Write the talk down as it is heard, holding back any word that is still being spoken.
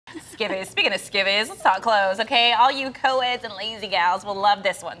skivvies. Speaking of skivvies, let's talk clothes, okay? All you co-eds and lazy gals will love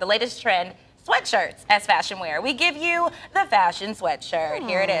this one. The latest trend, sweatshirts as fashion wear. We give you the fashion sweatshirt.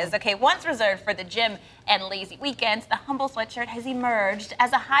 Here it is. Okay, once reserved for the gym and lazy weekends, the humble sweatshirt has emerged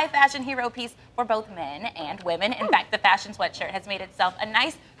as a high fashion hero piece for both men and women. In fact, the fashion sweatshirt has made itself a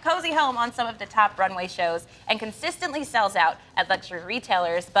nice, cozy home on some of the top runway shows and consistently sells out at luxury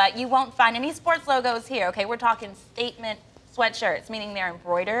retailers. But you won't find any sports logos here, okay? We're talking statement sweatshirts, meaning they're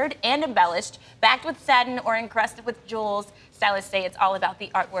embroidered and embellished, backed with satin or encrusted with jewels. Stylists say it's all about the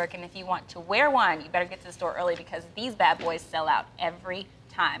artwork, and if you want to wear one, you better get to the store early because these bad boys sell out every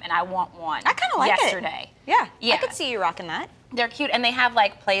time, and I want one. I kind of like yesterday. It. Yeah, I could see you rocking that. They're cute, and they have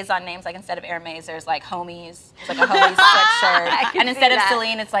like plays on names. Like instead of Hermes, there's like Homies. It's like a Homies sweatshirt, and instead of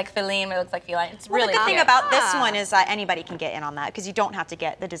Celine, it's like Feline. It looks like feline. It's really the good cute. thing about this one is that anybody can get in on that because you don't have to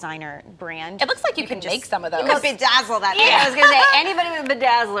get the designer brand. It looks like you can make some of those. You can bedazzle that. Yeah, I was gonna say anybody with a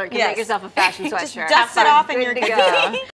bedazzler can make yourself a fashion sweatshirt. Just dust it off and you're good to go.